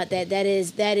worrying about that. That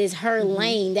is her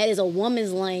lane. That is a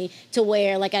woman's lane, to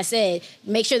where, like I said,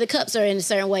 make sure the cups are in a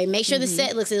certain way. Make sure the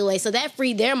set looks a way. So that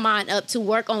freed their mind up to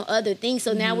work on other things.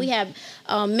 So now we have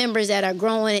members that are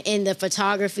growing in the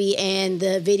photography and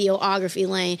the videography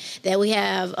lane. That we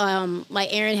have,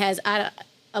 like Aaron has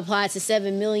applied to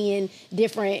 7 million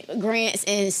different grants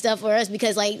and stuff for us,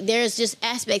 because, like, there's just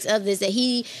aspects of this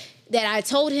that I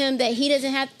told him that he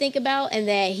doesn't have to think about, and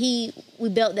that we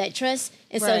built that trust.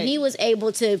 And so he was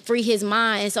able to free his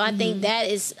mind. And so I think that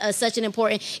is such an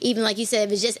important, even like you said,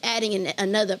 if it's just adding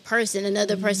another person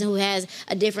who has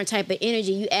a different type of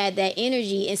energy, you add that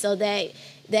energy. And so that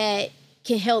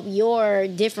can help your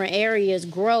different areas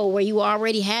grow where you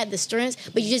already had the strengths,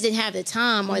 but you just didn't have the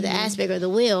time or the aspect or the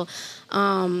will.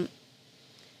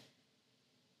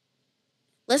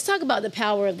 Let's talk about the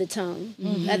power of the tongue.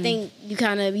 I think you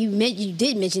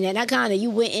did mention that. You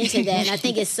went into that, and I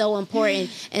think it's so important.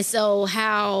 And so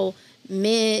how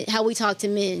we talk to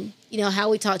men, how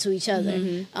we talk to each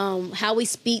other, how we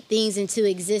speak things into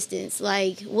existence.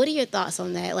 Like, what are your thoughts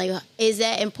on that? Like, is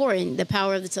that important? The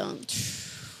power of the tongue.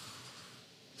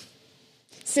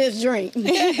 Sips drink.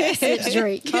 Sips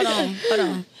drink. Hold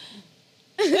on.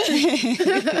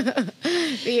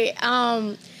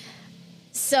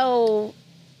 So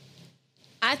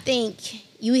I think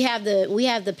we have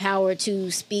the power to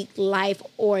speak life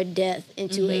or death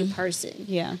into a person.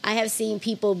 Yeah. I have seen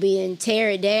people being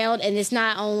teared down, and it's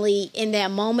not only in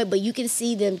that moment, but you can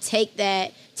see them take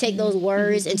those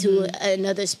words into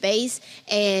another space,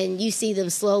 and you see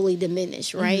them slowly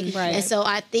diminish, right? Right. And so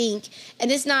I think,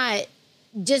 and it's not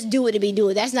just do it to be do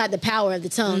it. That's not the power of the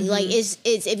tongue. Like, it's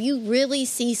if you really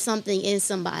see something in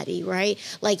somebody, right?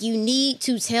 Like, you need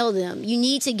to tell them. You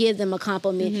need to give them a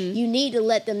compliment. You need to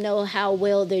let them know how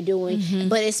well they're doing.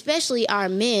 But especially our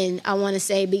men, I want to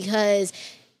say, because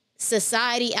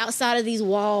society outside of these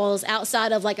walls,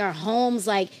 outside of, like, our homes,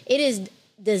 like, it is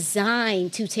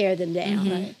designed to tear them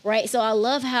down, right? So I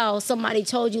love how somebody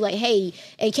told you, like, hey,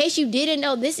 in case you didn't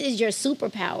know, this is your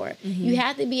superpower. You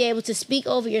have to be able to speak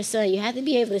over your son. You have to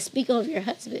be able to speak over your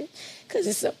husband, because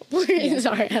it's so important.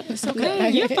 Sorry, it's okay. No,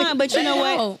 you're fine, but you know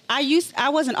what? I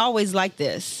wasn't always like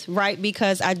this, right?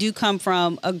 Because I do come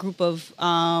from a group of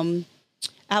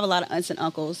I have a lot of aunts and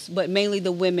uncles, but mainly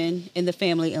the women in the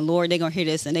family. And Lord, they're going to hear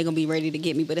this and they're going to be ready to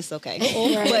get me, but it's okay.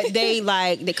 But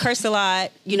they curse a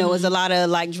lot. It's a lot of,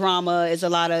 like, drama. It's a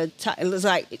lot of, it's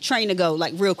like train to go,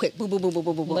 like, real quick. Boom, boom, boom, boom,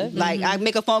 boom, boom, boom. Like, I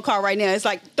make a phone call right now. It's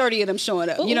like 30 of them showing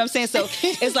up. You know what I'm saying? So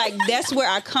it's like, that's where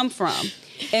I come from.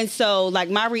 And so, like,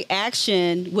 my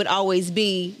reaction would always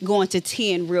be going to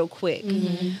 10 real quick.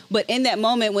 But in that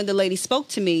moment when the lady spoke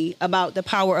to me about the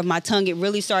power of my tongue, it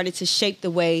really started to shape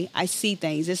the way I see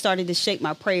things. It started to shape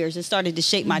my prayers. It started to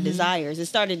shape my desires. It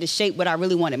started to shape what I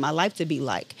really wanted my life to be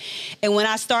like. And when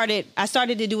I started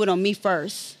to do it on me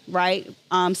first, right?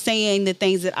 Saying the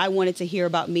things that I wanted to hear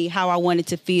about me, how I wanted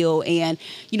to feel, and,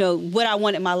 what I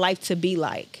wanted my life to be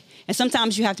like. And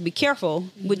sometimes you have to be careful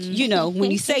with,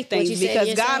 when you say things,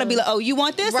 because God will be like, oh, you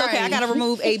want this? Right. Okay, I got to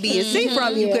remove A, B, and C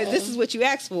from you, because this is what you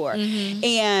asked for.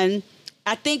 And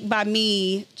I think by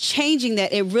me changing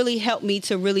that, it really helped me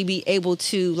to really be able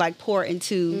to, like, pour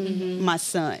into my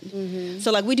son.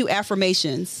 So, like, we do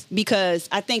affirmations, because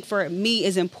I think for me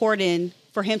it's important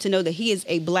for him to know that he is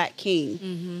a Black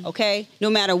king, okay? No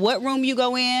matter what room you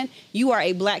go in, you are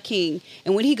a Black king.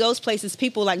 And when he goes places,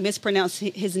 people, like, mispronounce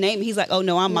his name. He's like, oh,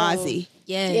 no, I'm Mozzie.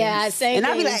 Yes. Yeah, same and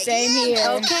thing. I'll be like, same here.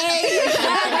 Okay.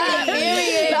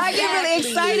 I get really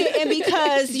excited, and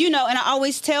because, and I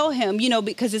always tell him,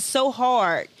 because it's so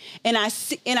hard. And I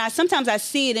sometimes I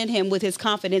see it in him with his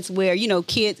confidence, where,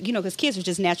 kids, because kids are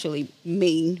just naturally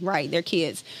mean, right? They're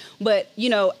kids. But,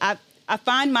 I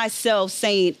find myself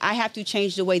saying I have to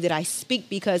change the way that I speak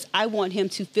because I want him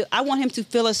to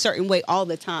feel a certain way all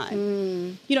the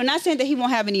time. You know, not saying that he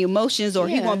won't have any emotions or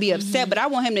he won't be upset, but I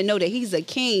want him to know that he's a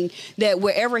king, that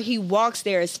wherever he walks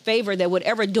there is favor, that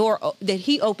whatever door that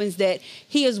he opens, that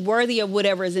he is worthy of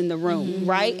whatever is in the room,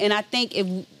 right? And I think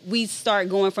if we start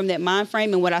going from that mind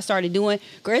frame and what I started doing,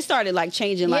 girl, it started like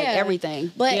changing like everything.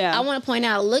 But I want to point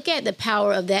out, look at the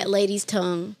power of that lady's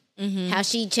tongue, how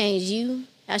she changed you.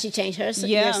 How she changed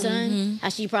your son, how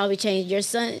she probably changed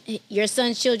your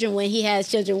son's children when he has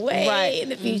children way in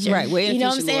the future. Right, way in the future. You know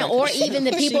what I'm saying? Or even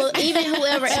the people, even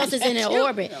whoever else is in their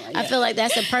orbit. I feel like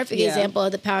that's a perfect example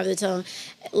of the power of the tongue.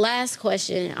 Last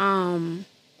question.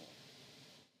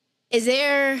 Is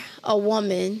there a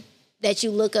woman that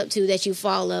you look up to, that you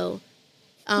follow,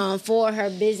 for her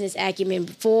business acumen,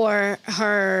 for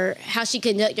her, how she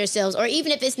conduct herself, or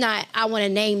even if it's not, I want to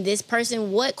name this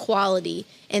person, what quality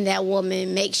in that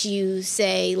woman makes you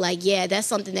say, like, yeah, that's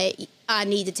something that I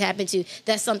need to tap into.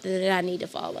 That's something that I need to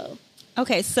follow.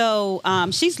 Okay, so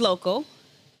she's local,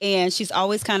 and she's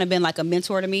always kind of been like a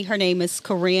mentor to me. Her name is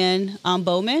Corinne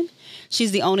Bowman.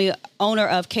 She's the owner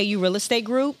of KU Real Estate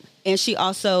Group, and she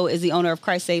also is the owner of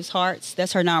Christ Saves Hearts.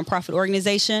 That's her nonprofit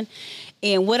organization.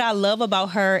 And what I love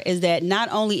about her is that not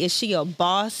only is she a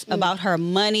boss about her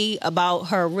money, about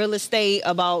her real estate,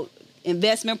 about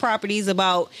investment properties,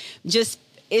 about just,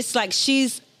 it's like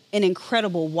she's an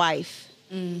incredible wife.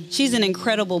 She's an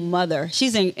incredible mother.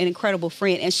 She's an incredible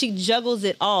friend, and she juggles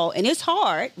it all. And it's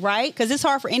hard, right? Because it's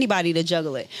hard for anybody to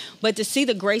juggle it. But to see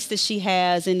the grace that she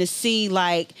has, and to see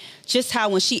like just how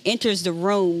when she enters the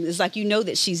room, it's like you know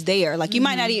that she's there. Like you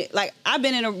might not even, like I've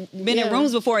been in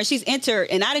rooms before, and she's entered,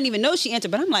 and I didn't even know she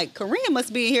entered. But I'm like, Corinne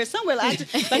must be in here somewhere. Like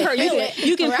her,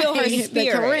 you can feel her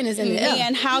spirit. Corinne is in there.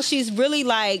 And how she's really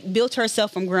like built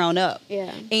herself from ground up.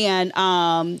 Yeah.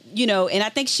 And you know, and I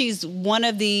think she's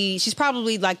she's probably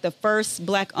like the first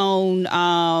Black-owned,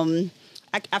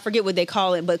 I forget what they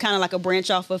call it, but kind of like a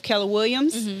branch off of Keller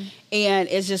Williams. And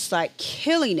it's just like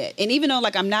killing it. And even though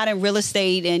like I'm not in real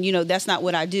estate and, you know, that's not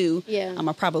what I do.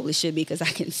 I probably should be because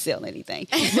I can sell anything.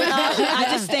 But I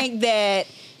just think that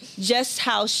just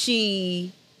how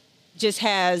she just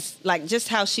has, like, just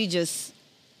how she just,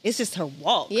 it's just her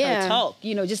walk, her talk,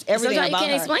 you know, just everything Sometimes about you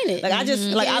can't her. explain it. Like I just,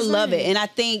 like I love it. And I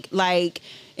think like,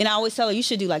 and I always tell her, you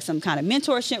should do like some kind of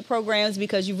mentorship programs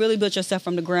because you really built yourself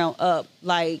from the ground up,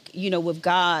 like, you know, with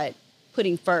God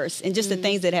putting first, and just the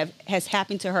things that has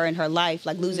happened to her in her life,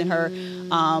 like losing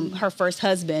her first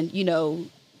husband, you know,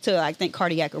 to I think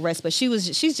cardiac arrest. But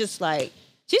she's just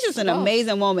an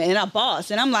amazing woman and a boss.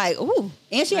 And I'm like, ooh,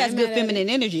 and she has good feminine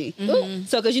energy.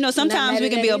 So, because, you know, sometimes we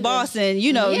can be a boss and,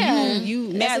 you know, you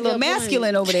a little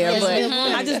masculine over there. But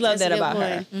I just love that about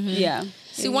her. Yeah.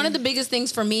 See, one of the biggest things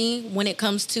for me when it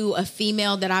comes to a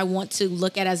female that I want to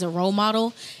look at as a role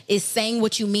model is saying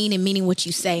what you mean and meaning what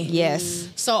you say. Yes.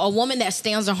 So a woman that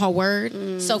stands on her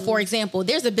word. So, for example,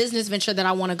 there's a business venture that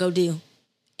I want to go do,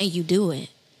 and you do it.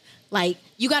 Like,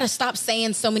 you got to stop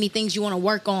saying so many things you want to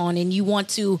work on and you want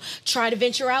to try to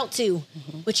venture out to,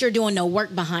 but you're doing no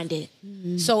work behind it.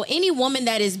 So any woman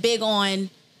that is big on,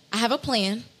 I have a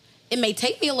plan. It may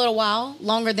take me a little while,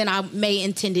 longer than I may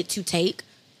intend it to take,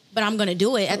 but I'm going to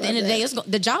do it. At the end of the day,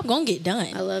 the job going to get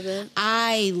done. I love it.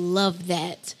 I love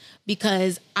that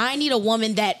because I need a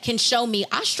woman that can show me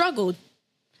I struggled.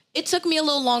 It took me a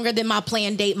little longer than my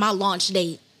planned date, my launch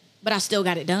date, but I still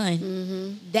got it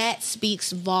done. That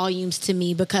speaks volumes to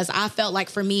me because I felt like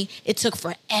for me, it took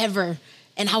forever.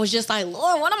 And I was just like,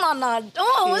 Lord, what am I not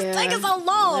doing? What's taking so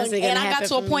long? And I got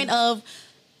to a point of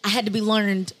I had to be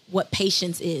learned what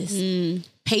patience is.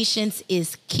 Patience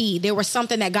is key. There was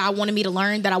something that God wanted me to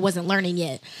learn that I wasn't learning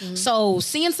yet. So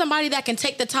seeing somebody that can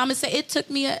take the time and say, it took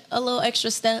me a little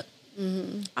extra step,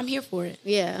 I'm here for it.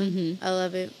 Yeah, I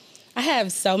love it. I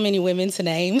have so many women to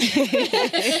name.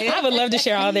 I would love to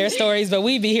share all their stories, but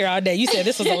we'd be here all day. You said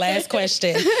this was the last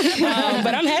question.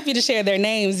 But I'm happy to share their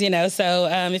names, you know. So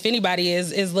if anybody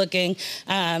is looking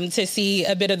to see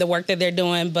a bit of the work that they're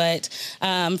doing. But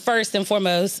first and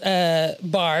foremost,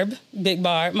 Barb, Big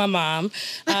Barb, my mom.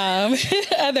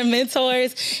 Other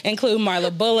mentors include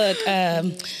Marla Bullock,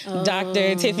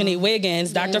 Dr. Tiffany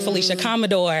Wiggins, Dr. Felicia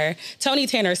Commodore, Tony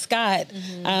Tanner Scott,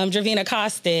 Dravina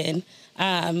Costin.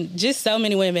 Just so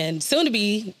many women, soon to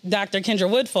be Dr. Kendra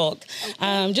Woodfolk.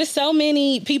 Just so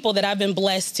many people that I've been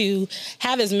blessed to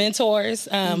have as mentors.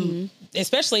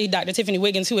 especially Dr. Tiffany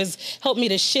Wiggins, who has helped me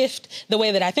to shift the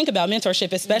way that I think about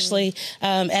mentorship, especially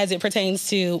as it pertains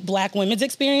to Black women's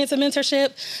experience of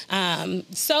mentorship.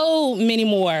 So many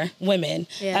more women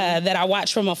that I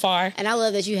watch from afar. And I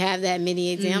love that you have that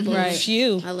many examples. Right.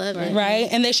 Few. I love it. Right.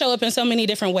 And they show up in so many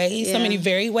different ways, so many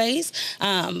varied ways.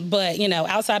 But, you know,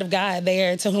 outside of God, they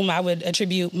are to whom I would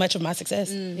attribute much of my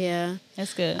success. Yeah.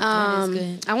 That's good. That is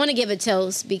good. I want to give a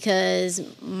toast because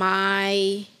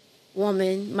my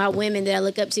women that I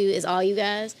look up to is all you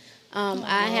guys.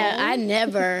 I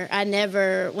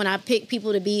never, when I pick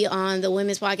people to be on the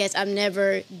women's podcast, I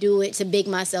never do it to big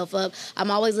myself up.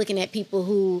 I'm always looking at people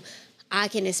who I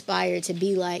can aspire to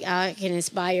be like, I can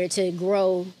aspire to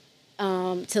grow,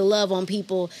 to love on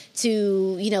people,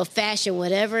 to, you know, fashion,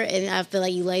 whatever. And I feel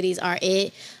like you ladies are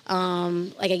it.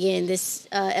 Like, again, this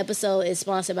episode is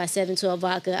sponsored by 712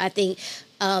 Vodka. I think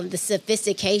the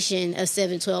sophistication of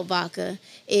 712 Vodka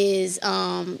is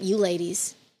you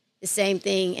ladies. The same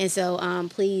thing. And so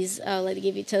please let me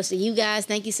give you a toast to you guys.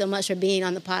 Thank you so much for being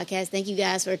on the podcast. Thank you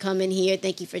guys for coming here.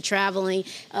 Thank you for traveling.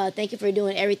 Thank you for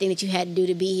doing everything that you had to do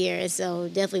to be here. And so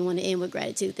definitely want to end with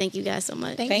gratitude. Thank you guys so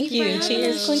much. Thank you.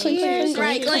 Cheers. Clink, clink, clink,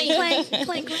 Right, clink. clink, clink,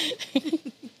 clink,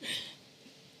 clink.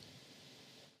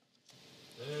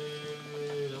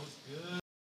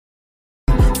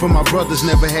 For my brothers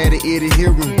never had an ear to hear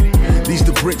 'em. These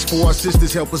the bricks for our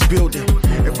sisters help us build it.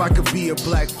 If I could be a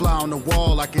black fly on the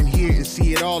wall, I can hear and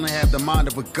see it all and have the mind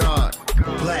of a god.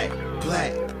 Black,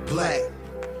 black, black,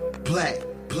 black,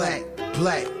 black,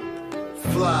 black.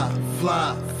 Fly,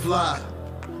 fly, fly,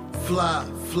 fly,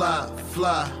 fly,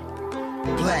 fly.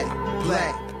 Black,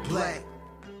 black, black.